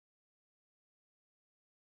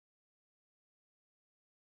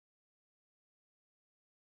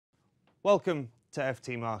Welcome to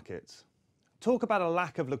FT Markets. Talk about a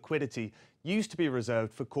lack of liquidity used to be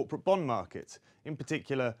reserved for corporate bond markets, in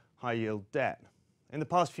particular high-yield debt. In the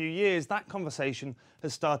past few years, that conversation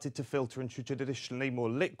has started to filter into traditionally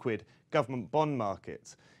more liquid government bond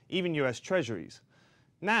markets, even US Treasuries.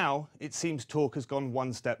 Now, it seems talk has gone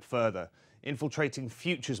one step further, infiltrating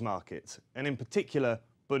futures markets, and in particular,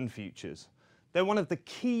 Bund futures. They're one of the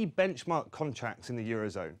key benchmark contracts in the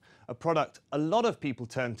Eurozone, a product a lot of people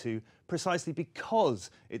turn to precisely because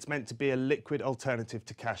it's meant to be a liquid alternative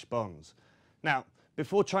to cash bonds. Now,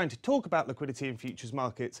 before trying to talk about liquidity in futures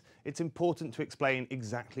markets, it's important to explain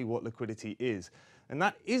exactly what liquidity is. And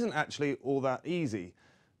that isn't actually all that easy.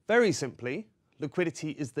 Very simply,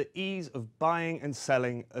 liquidity is the ease of buying and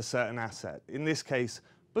selling a certain asset, in this case,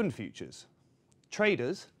 Bund futures.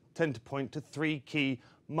 Traders tend to point to three key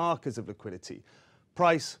markers of liquidity: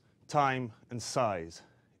 price, time, and size.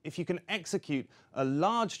 If you can execute a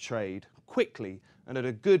large trade quickly and at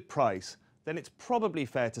a good price, then it's probably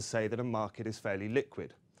fair to say that a market is fairly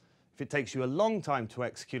liquid. If it takes you a long time to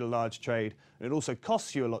execute a large trade and it also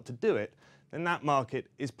costs you a lot to do it, then that market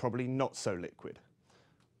is probably not so liquid.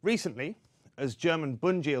 Recently, as German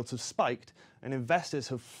Bund yields have spiked and investors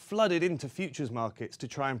have flooded into futures markets to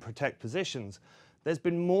try and protect positions, there's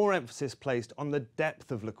been more emphasis placed on the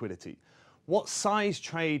depth of liquidity. What size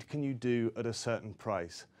trade can you do at a certain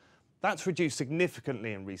price? That's reduced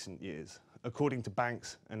significantly in recent years, according to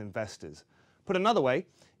banks and investors. Put another way,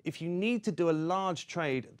 if you need to do a large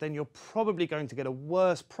trade, then you're probably going to get a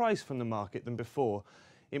worse price from the market than before.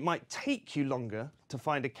 It might take you longer to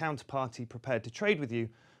find a counterparty prepared to trade with you,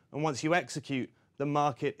 and once you execute, the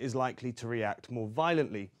market is likely to react more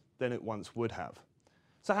violently than it once would have.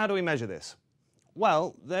 So how do we measure this?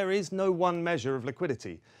 Well, there is no one measure of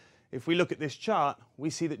liquidity. If we look at this chart, we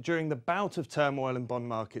see that during the bout of turmoil in bond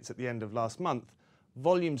markets at the end of last month,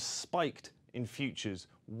 volumes spiked in futures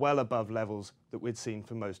well above levels that we'd seen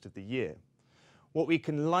for most of the year. What we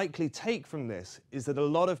can likely take from this is that a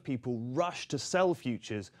lot of people rush to sell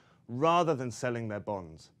futures rather than selling their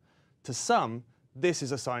bonds. To some, this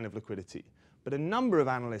is a sign of liquidity, but a number of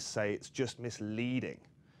analysts say it's just misleading.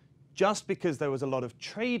 Just because there was a lot of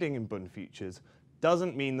trading in Bund futures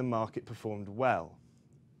doesn't mean the market performed well.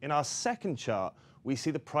 In our second chart, we see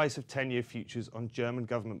the price of 10-year futures on German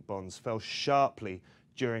government bonds fell sharply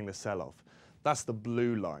during the sell-off. That's the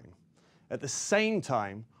blue line. At the same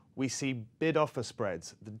time, we see bid-offer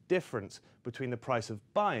spreads, the difference between the price of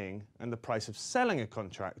buying and the price of selling a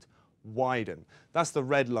contract, widen. That's the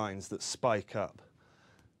red lines that spike up.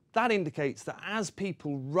 That indicates that as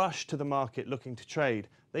people rushed to the market looking to trade,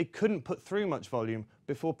 they couldn't put through much volume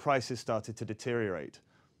before prices started to deteriorate.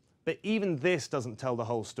 But even this doesn't tell the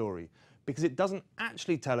whole story, because it doesn't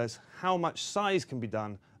actually tell us how much size can be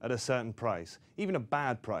done at a certain price, even a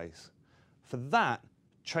bad price. For that,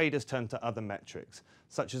 traders turn to other metrics,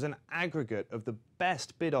 such as an aggregate of the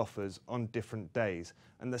best bid offers on different days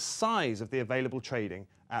and the size of the available trading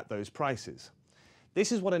at those prices.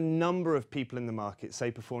 This is what a number of people in the market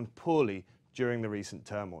say performed poorly during the recent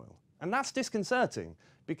turmoil. And that's disconcerting,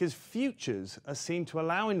 because futures are seen to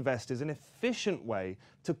allow investors an efficient way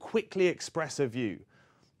to quickly express a view.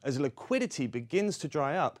 As liquidity begins to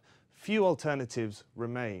dry up, few alternatives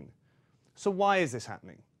remain. So why is this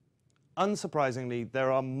happening? Unsurprisingly,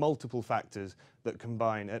 there are multiple factors that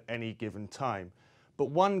combine at any given time.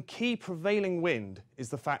 But one key prevailing wind is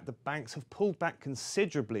the fact that banks have pulled back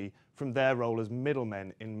considerably from their role as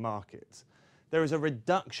middlemen in markets. There is a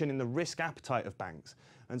reduction in the risk appetite of banks,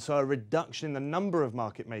 and so a reduction in the number of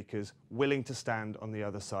market makers willing to stand on the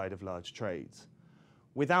other side of large trades.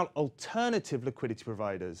 Without alternative liquidity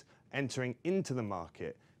providers entering into the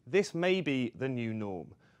market, this may be the new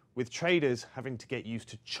norm, with traders having to get used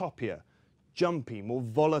to choppier, jumpy, more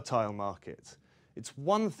volatile markets. It's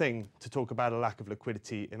one thing to talk about a lack of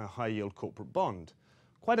liquidity in a high-yield corporate bond,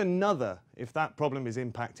 quite another if that problem is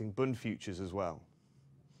impacting Bund futures as well.